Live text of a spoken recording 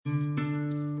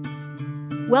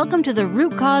Welcome to the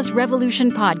Root Cause Revolution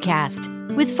podcast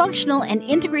with functional and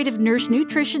integrative nurse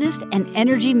nutritionist and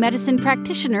energy medicine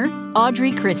practitioner,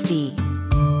 Audrey Christie.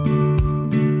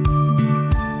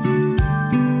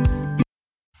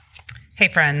 Hey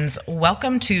friends,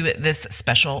 welcome to this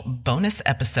special bonus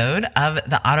episode of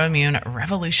the Autoimmune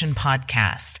Revolution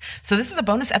podcast. So this is a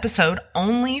bonus episode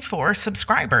only for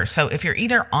subscribers. So if you're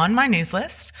either on my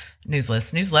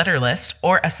newsletter list,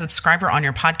 or a subscriber on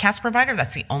your podcast provider,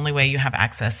 that's the only way you have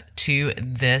access to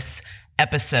this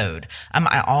episode.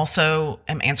 I also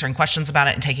am answering questions about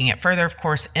it and taking it further, of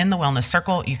course, in the Wellness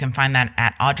Circle. You can find that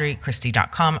at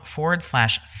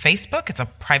audreychristie.com/Facebook. It's a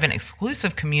private,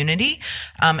 exclusive community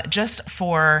just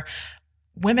for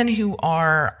women who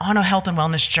are on a health and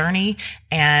wellness journey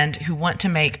and who want to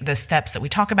make the steps that we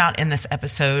talk about in this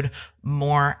episode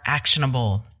more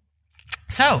actionable.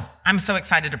 So I'm so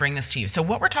excited to bring this to you. So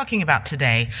what we're talking about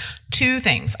today, two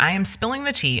things. I am spilling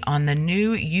the tea on the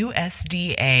new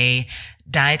USDA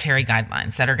dietary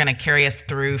guidelines that are going to carry us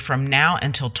through from now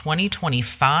until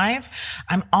 2025.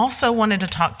 I'm also wanted to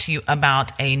talk to you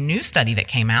about a new study that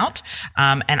came out,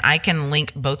 and I can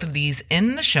link both of these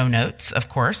in the show notes, of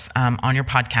course, on your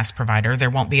podcast provider. There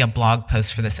won't be a blog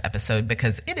post for this episode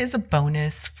because it is a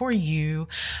bonus for you,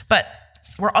 but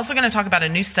we're also going to talk about a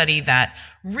new study that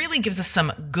really gives us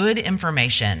some good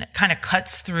information, kind of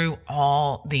cuts through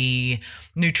all the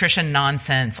nutrition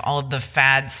nonsense, all of the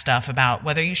fad stuff about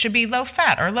whether you should be low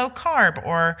fat or low carb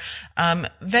or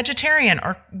vegetarian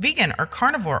or vegan or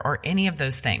carnivore or any of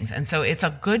those things. And so it's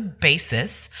a good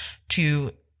basis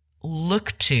to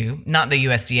look to, not the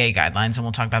USDA guidelines, and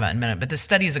we'll talk about that in a minute, but this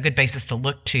study is a good basis to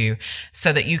look to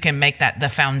so that you can make that the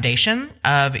foundation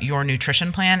of your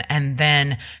nutrition plan and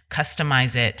then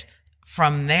customize it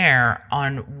from there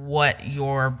on what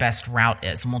your best route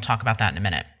is. And we'll talk about that in a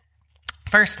minute.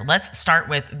 First, let's start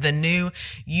with the new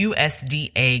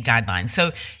USDA guidelines.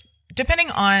 So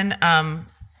depending on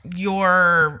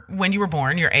when you were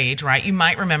born, your age, right? You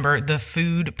might remember the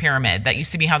food pyramid. That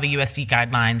used to be how the USDA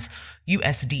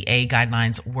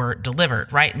guidelines were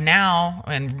delivered. Right now,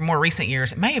 in more recent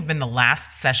years, it may have been the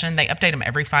last session. They update them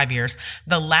every 5 years.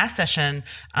 The last session,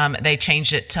 they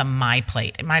changed it to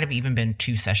MyPlate. It might have even been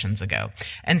 2 sessions ago.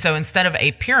 And so instead of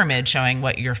a pyramid showing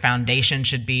what your foundation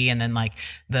should be, and then like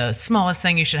the smallest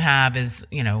thing you should have is,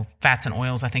 fats and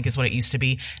oils, I think is what it used to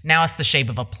be. Now it's the shape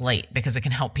of a plate because it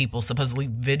can help people supposedly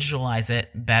visualize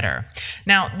it better.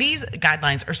 Now, these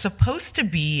guidelines are supposed to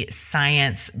be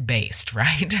science-based,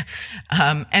 right?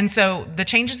 And so the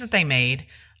changes that they made,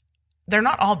 they're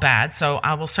not all bad. So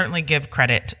I will certainly give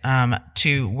credit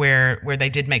to where they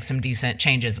did make some decent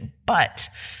changes, but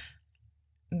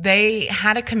they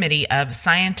had a committee of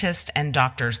scientists and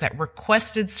doctors that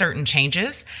requested certain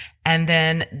changes, and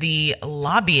then the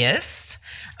lobbyists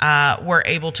were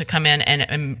able to come in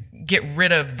and get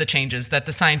rid of the changes that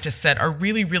the scientists said are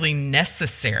really, really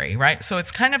necessary, right? So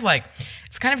it's kind of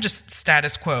just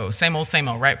status quo, same old,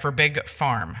 right, for big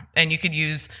pharm. And you could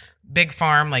use big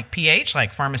pharm like PH,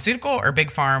 like pharmaceutical, or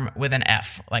big pharm with an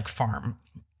F, like farm.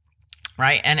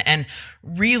 Right. And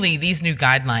really these new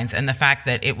guidelines and the fact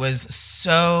that it was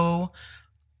so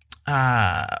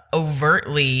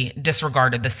overtly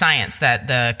disregarded, the science that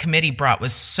the committee brought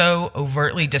was so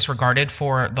overtly disregarded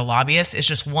for the lobbyists is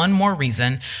just one more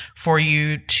reason for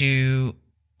you to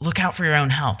look out for your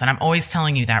own health. And I'm always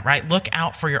telling you that, right? Look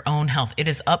out for your own health. It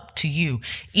is up to you.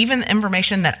 Even the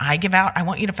information that I give out, I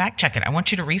want you to fact check it. I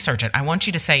want you to research it. I want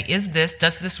you to say, does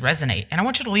this resonate? And I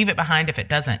want you to leave it behind if it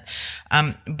doesn't.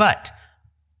 But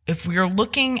if we're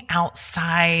looking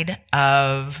outside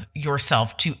of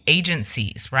yourself to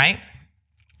agencies, right?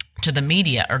 To the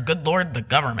media, or good Lord, the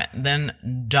government, then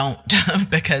don't,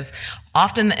 because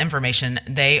often the information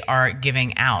they are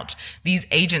giving out, these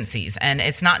agencies, and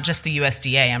it's not just the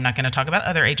USDA. I'm not going to talk about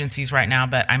other agencies right now,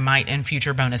 but I might in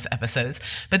future bonus episodes.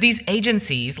 But these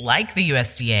agencies, like the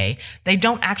USDA, they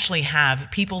don't actually have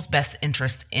people's best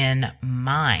interests in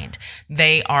mind.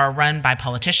 They are run by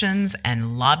politicians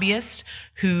and lobbyists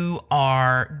who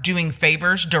are doing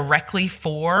favors directly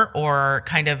for or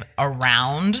kind of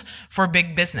around for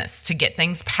big business to get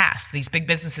things passed. These big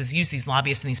businesses use these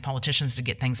lobbyists and these politicians to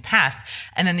get things passed.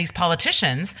 And then these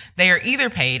politicians, they are either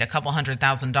paid a couple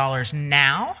 $100,000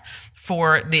 now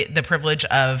for the privilege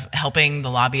of helping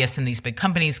the lobbyists and these big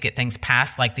companies get things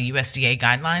passed like the USDA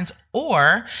guidelines,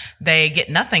 or they get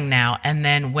nothing now. And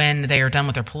then when they are done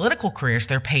with their political careers,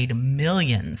 they're paid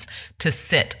millions to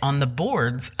sit on the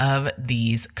boards of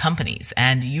these companies.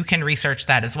 And you can research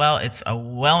that as well. It's a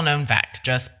well-known fact.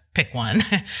 Just pick one.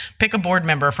 Pick a board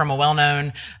member from a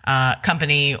well-known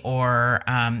company or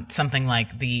something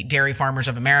like the Dairy Farmers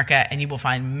of America, and you will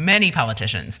find many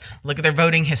politicians. Look at their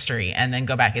voting history and then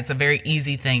go back. It's a very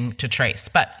easy thing to trace.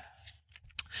 But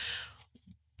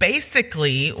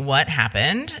basically what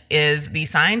happened is the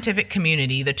scientific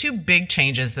community, the two big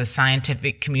changes the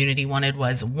scientific community wanted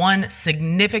was, one,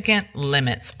 significant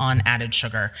limits on added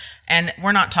sugar. And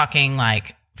we're not talking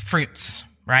like fruits,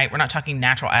 right? We're not talking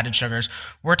natural added sugars.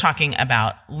 We're talking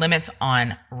about limits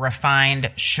on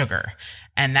refined sugar.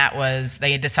 And that was,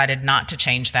 they had decided not to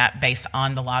change that based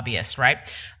on the lobbyists, right?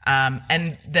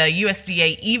 And the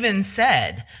USDA even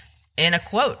said in a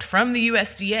quote from the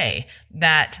USDA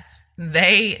that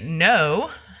they know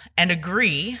and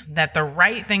agree that the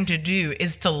right thing to do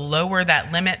is to lower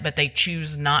that limit, but they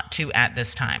choose not to at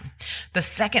this time. The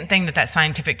second thing that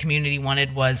scientific community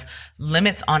wanted was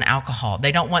limits on alcohol.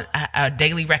 They don't want a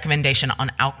daily recommendation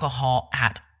on alcohol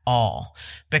at all,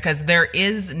 because there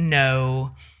is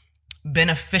no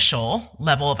beneficial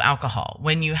level of alcohol.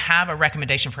 When you have a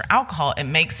recommendation for alcohol, it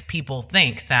makes people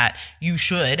think that you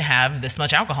should have this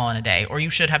much alcohol in a day, or you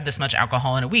should have this much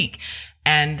alcohol in a week.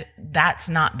 And that's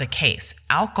not the case.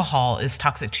 Alcohol is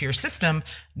toxic to your system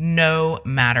no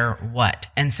matter what.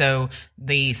 And so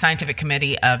the scientific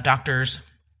committee of doctors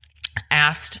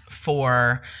asked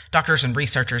for, doctors and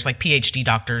researchers like PhD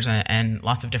doctors and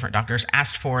lots of different doctors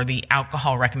asked for the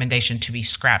alcohol recommendation to be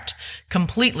scrapped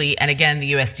completely. And again,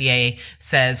 the USDA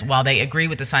says while they agree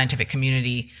with the scientific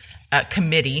community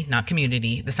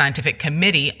the scientific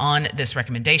committee on this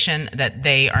recommendation, that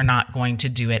they are not going to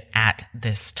do it at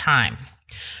this time,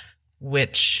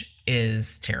 which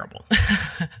is terrible.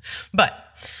 But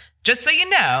just so you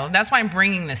know, that's why I'm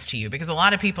bringing this to you, because a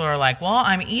lot of people are like, well,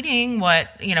 I'm eating what,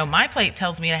 my plate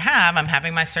tells me to have. I'm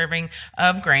having my serving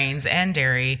of grains and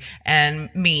dairy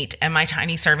and meat and my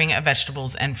tiny serving of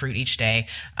vegetables and fruit each day.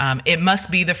 It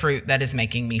must be the fruit that is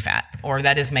making me fat, or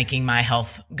that is making my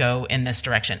health go in this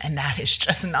direction. And that is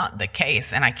just not the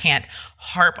case. And I can't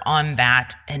harp on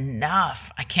that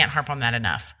enough.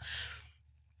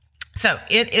 So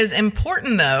it is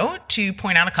important, though, to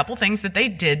point out a couple things that they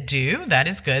did do. That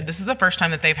is good. This is the first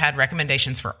time that they've had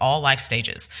recommendations for all life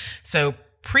stages. So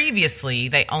previously,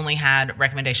 they only had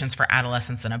recommendations for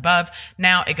adolescents and above.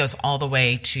 Now it goes all the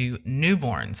way to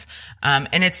newborns.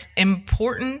 And it's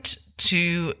important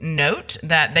to note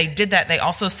that they did that. They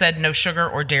also said no sugar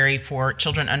or dairy for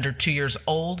children under 2 years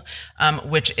old,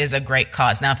 which is a great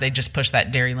cause. Now, if they just push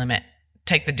that dairy limit,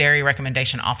 take the dairy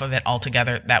recommendation off of it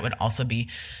altogether, that would also be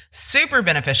super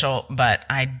beneficial, but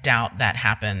I doubt that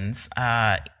happens,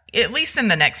 at least in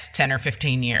the next 10 or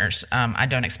 15 years. I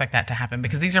don't expect that to happen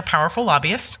because these are powerful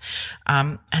lobbyists,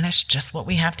 and it's just what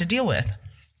we have to deal with.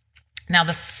 Now,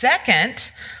 the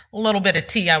second little bit of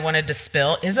tea I wanted to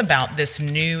spill is about this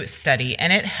new study,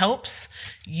 and it helps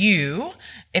you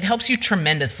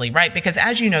tremendously, right? Because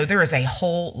as you know, there is a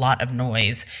whole lot of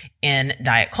noise in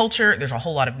diet culture. There's a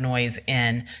whole lot of noise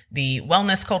in the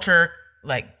wellness culture,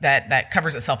 like that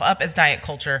covers itself up as diet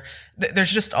culture.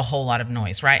 There's just a whole lot of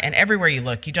noise, right? And everywhere you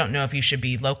look, you don't know if you should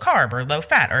be low carb or low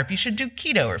fat, or if you should do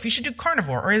keto, or if you should do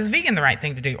carnivore, or is vegan the right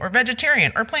thing to do, or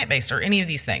vegetarian or plant-based, or any of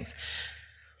these things.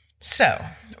 So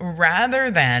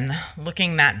rather than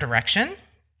looking that direction,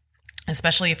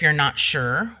 especially if you're not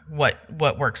sure what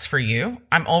works for you,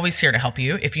 I'm always here to help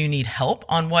you if you need help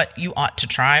on what you ought to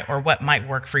try or what might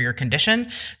work for your condition.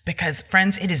 Because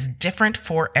friends, it is different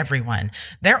for everyone.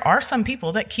 There are some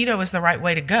people that keto is the right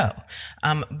way to go.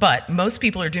 But most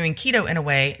people are doing keto in a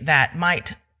way that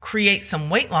might create some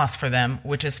weight loss for them,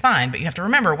 which is fine. But you have to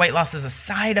remember, weight loss is a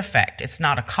side effect. It's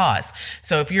not a cause.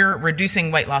 So if you're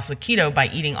reducing weight loss with keto by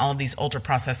eating all of these ultra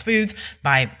processed foods,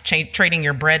 by trading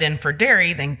your bread in for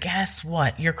dairy, then guess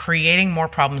what? You're creating more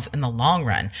problems in the long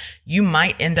run. You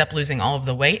might end up losing all of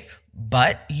the weight,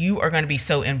 but you are going to be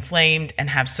so inflamed and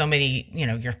have so many,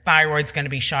 your thyroid's going to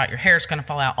be shot, your hair's going to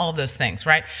fall out, all of those things,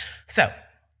 right? So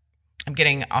I'm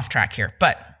getting off track here,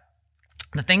 but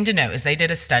the thing to know is they did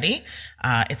a study.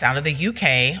 It's out of the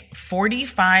UK,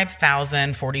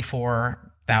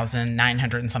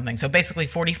 44,900 and something. So basically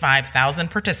 45,000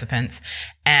 participants.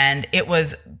 And it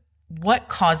was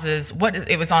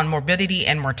it was on morbidity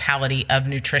and mortality of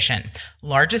nutrition.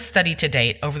 Largest study to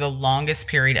date over the longest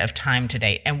period of time to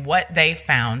date. And what they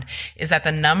found is that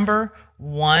the number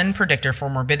one predictor for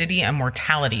morbidity and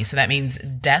mortality, so that means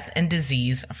death and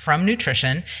disease from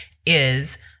nutrition,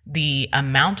 is the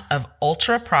amount of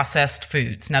ultra processed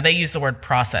foods. Now they use the word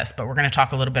processed, but we're going to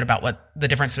talk a little bit about what the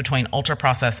difference between ultra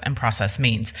processed and processed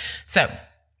means. So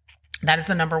that is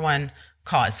the number one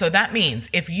cause. So that means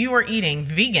if you are eating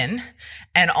vegan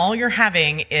and all you're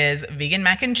having is vegan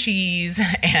mac and cheese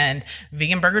and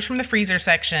vegan burgers from the freezer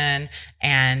section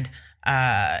and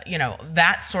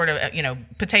that sort of,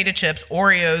 potato chips,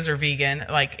 Oreos are vegan.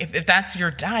 Like if that's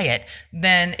your diet,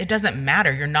 then it doesn't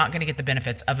matter. You're not going to get the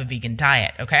benefits of a vegan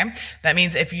diet. Okay. That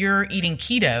means if you're eating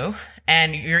keto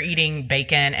and you're eating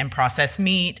bacon and processed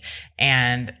meat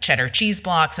and cheddar cheese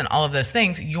blocks and all of those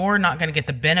things, you're not going to get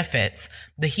the benefits,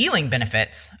 the healing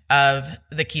benefits of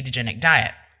the ketogenic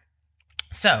diet.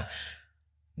 So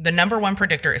the number one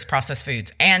predictor is processed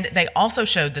foods. And they also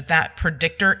showed that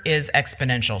predictor is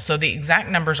exponential. So the exact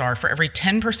numbers are for every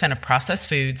 10% of processed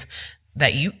foods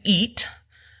that you eat,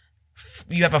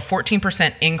 you have a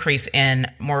 14% increase in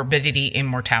morbidity and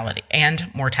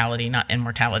mortality, not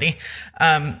immortality.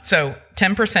 So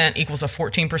 10% equals a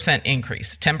 14%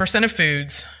 increase. 10% of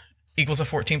foods equals a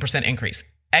 14% increase.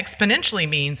 Exponentially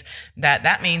means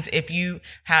that means if you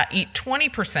eat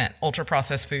 20% ultra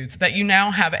processed foods, that you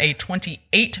now have a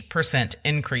 28%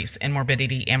 increase in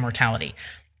morbidity and mortality.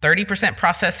 30%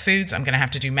 processed foods, I'm going to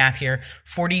have to do math here,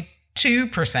 42%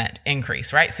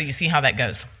 increase, right? So you see how that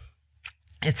goes.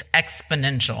 It's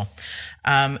exponential.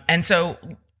 And so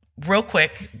real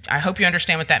quick, I hope you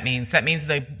understand what that means. That means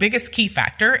the biggest key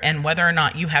factor in whether or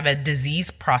not you have a disease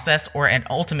process or an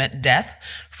ultimate death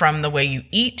from the way you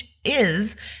eat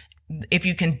is if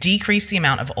you can decrease the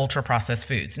amount of ultra processed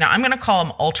foods. Now, I'm going to call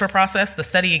them ultra processed. The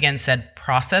study again said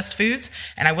processed foods,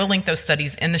 and I will link those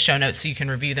studies in the show notes so you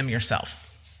can review them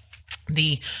yourself.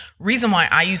 The reason why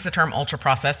I use the term ultra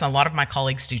processed, and a lot of my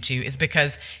colleagues do too, is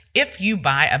because if you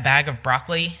buy a bag of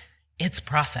broccoli, it's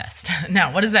processed.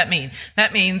 Now, what does that mean?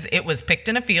 That means it was picked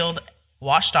in a field,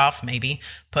 washed off maybe,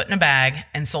 put in a bag,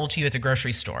 and sold to you at the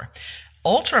grocery store.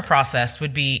 Ultra processed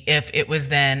would be if it was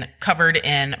then covered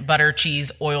in butter,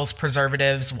 cheese, oils,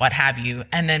 preservatives, what have you,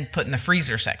 and then put in the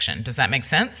freezer section. Does that make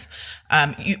sense?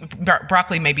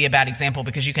 Broccoli may be a bad example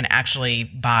because you can actually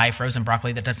buy frozen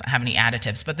broccoli that doesn't have any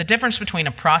additives. But the difference between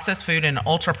a processed food and an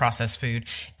ultra processed food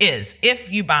is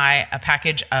if you buy a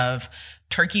package of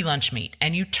turkey lunch meat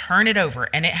and you turn it over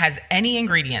and it has any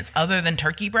ingredients other than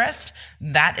turkey breast,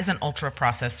 that is an ultra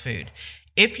processed food.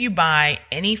 If you buy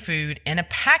any food in a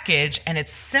package and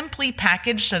it's simply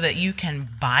packaged so that you can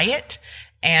buy it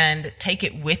and take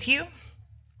it with you,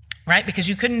 right? Because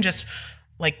you couldn't just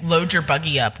load your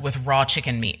buggy up with raw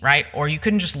chicken meat, right? Or you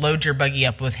couldn't just load your buggy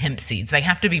up with hemp seeds. They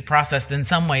have to be processed in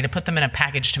some way to put them in a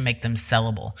package to make them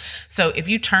sellable. So if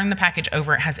you turn the package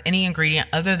over, it has any ingredient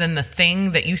other than the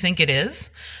thing that you think it is,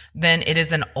 then it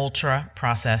is an ultra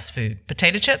processed food.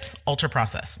 Potato chips, ultra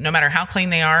processed. No matter how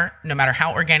clean they are, no matter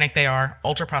how organic they are,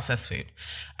 ultra processed food.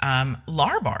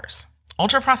 Lar bars,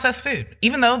 ultra processed food.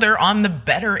 Even though they're on the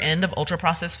better end of ultra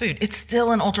processed food, it's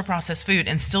still an ultra processed food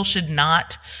and still should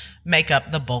not make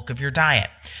up the bulk of your diet.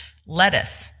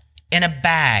 Lettuce in a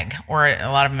bag, or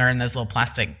a lot of them are in those little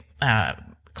plastic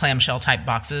clamshell type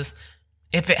boxes.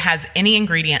 If it has any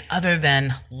ingredient other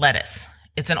than lettuce,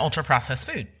 it's an ultra processed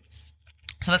food.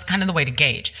 So that's kind of the way to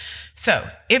gauge. So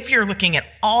if you're looking at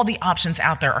all the options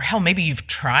out there, or hell, maybe you've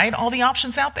tried all the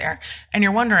options out there and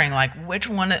you're wondering which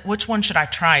one should I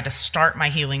try to start my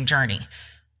healing journey?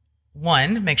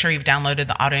 One, make sure you've downloaded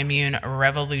the Autoimmune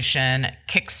Revolution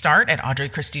Kickstart at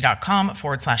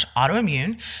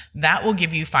audreychristie.com/autoimmune. That will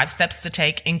give you 5 steps to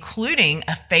take, including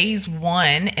a phase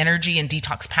 1 energy and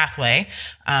detox pathway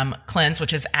cleanse,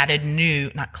 which is added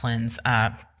new, not cleanse,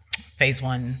 phase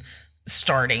 1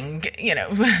 starting,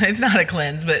 it's not a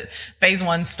cleanse, but phase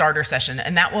 1 starter session.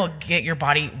 And that will get your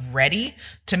body ready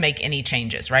to make any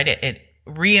changes, right? It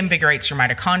reinvigorates your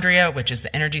mitochondria, which is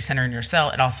the energy center in your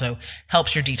cell. It also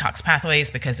helps your detox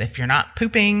pathways because if you're not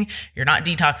pooping, you're not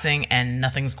detoxing and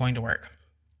nothing's going to work.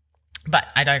 But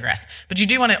I digress. But you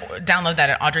do want to download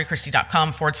that at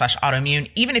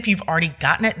audreychristie.com/autoimmune. Even if you've already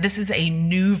gotten it, this is a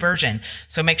new version.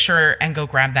 So make sure and go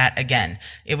grab that again.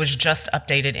 It was just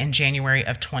updated in January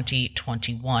of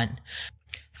 2021.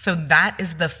 So that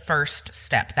is the first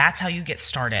step. That's how you get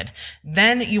started.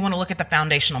 Then you want to look at the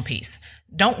foundational piece.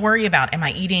 Don't worry about, am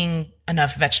I eating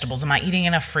enough vegetables? Am I eating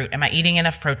enough fruit? Am I eating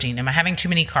enough protein? Am I having too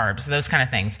many carbs? Those kind of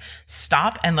things.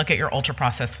 Stop and look at your ultra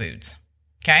processed foods.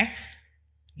 Okay?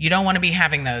 You don't want to be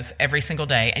having those every single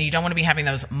day, and you don't want to be having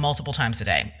those multiple times a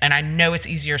day. And I know it's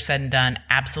easier said than done,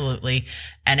 absolutely.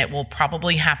 And it will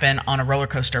probably happen on a roller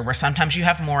coaster where sometimes you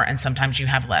have more and sometimes you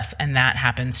have less. And that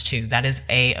happens too. That is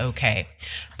A-okay.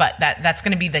 But that's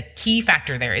going to be the key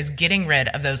factor there, is getting rid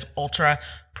of those ultra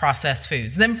processed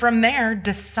foods. Then from there,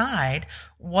 decide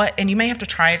what, and you may have to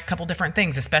try a couple different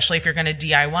things, especially if you're going to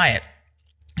DIY it.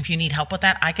 If you need help with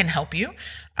that, I can help you.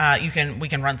 We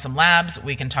can run some labs.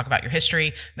 We can talk about your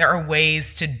history. There are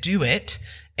ways to do it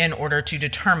in order to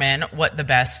determine what the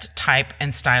best type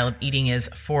and style of eating is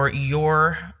for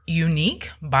your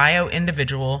unique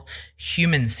bio-individual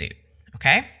human suit.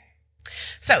 Okay?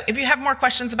 So if you have more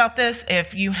questions about this,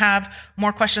 if you have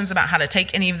more questions about how to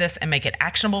take any of this and make it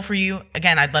actionable for you,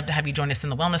 again, I'd love to have you join us in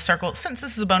the Wellness Circle. Since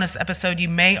this is a bonus episode, you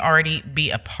may already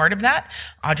be a part of that.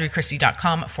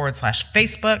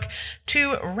 audreychristie.com/Facebook.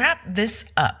 To wrap this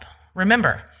up,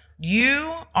 remember,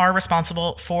 you are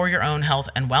responsible for your own health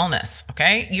and wellness,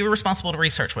 okay? You are responsible to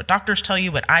research what doctors tell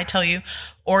you, what I tell you,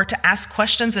 or to ask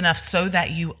questions enough so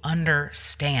that you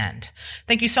understand.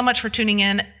 Thank you so much for tuning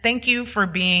in. Thank you for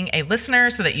being a listener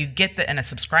so that you get and a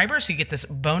subscriber, so you get this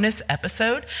bonus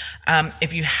episode.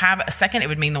 If you have a second, it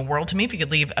would mean the world to me if you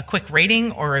could leave a quick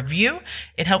rating or review.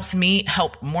 It helps me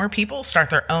help more people start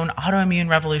their own autoimmune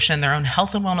revolution, their own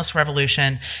health and wellness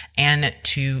revolution, and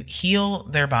to heal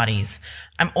their bodies.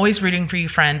 I'm always rooting for you,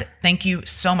 friend. Thank you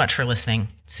so much for listening.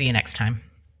 See you next time.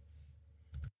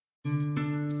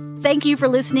 Thank you for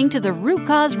listening to the Root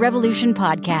Cause Revolution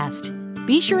podcast.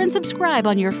 Be sure and subscribe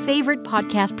on your favorite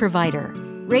podcast provider.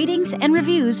 Ratings and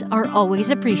reviews are always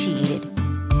appreciated.